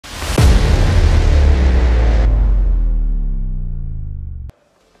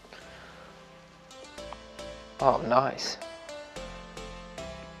Oh, nice.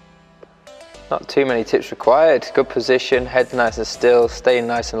 Not too many tips required. Good position, head nice and still, staying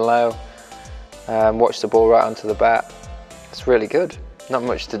nice and low. Watch the ball right onto the bat. It's really good. Not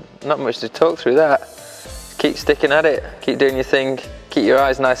much to talk through that. Just keep sticking at it. Keep doing your thing. Keep your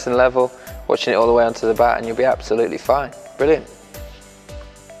eyes nice and level. Watching it all the way onto the bat, and you'll be absolutely fine. Brilliant.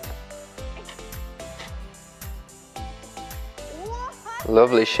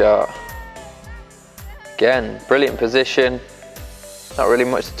 Lovely shot. Again, brilliant position. Not really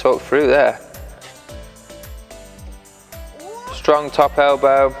much to talk through there. Strong top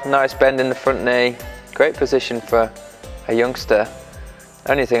elbow, nice bend in the front knee. Great position for a youngster.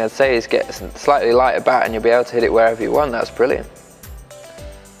 Only thing I'd say is get a slightly lighter bat and you'll be able to hit it wherever you want. That's brilliant.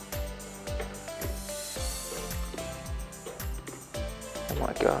 Oh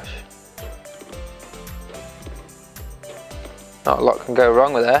my gosh. Not a lot can go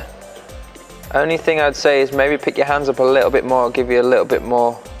wrong with there. Only thing I'd say is maybe pick your hands up a little bit more, give you a little bit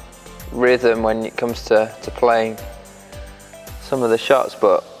more rhythm when it comes to playing some of the shots,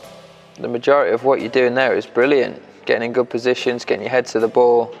 but the majority of what you're doing there is brilliant. Getting in good positions, getting your head to the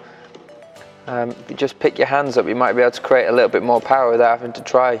ball. If you just pick your hands up, you might be able to create a little bit more power without having to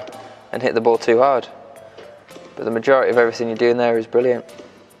try and hit the ball too hard. But the majority of everything you're doing there is brilliant.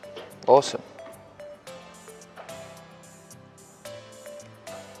 Awesome.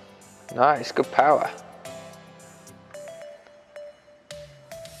 Nice, good power.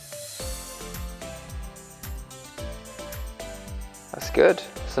 That's good.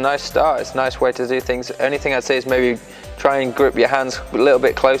 It's a nice start. It's a nice way to do things. Only thing I'd say is maybe try and grip your hands a little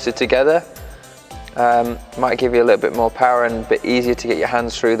bit closer together. Might give you a little bit more power and a bit easier to get your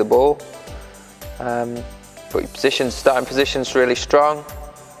hands through the ball. But your starting position's really strong.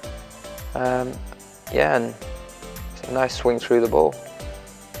 Yeah, and it's a nice swing through the ball.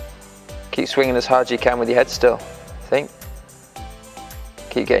 Keep swinging as hard as you can with your head still, I think.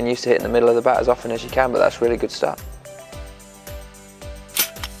 Keep getting used to hitting the middle of the bat as often as you can, but that's a really good start.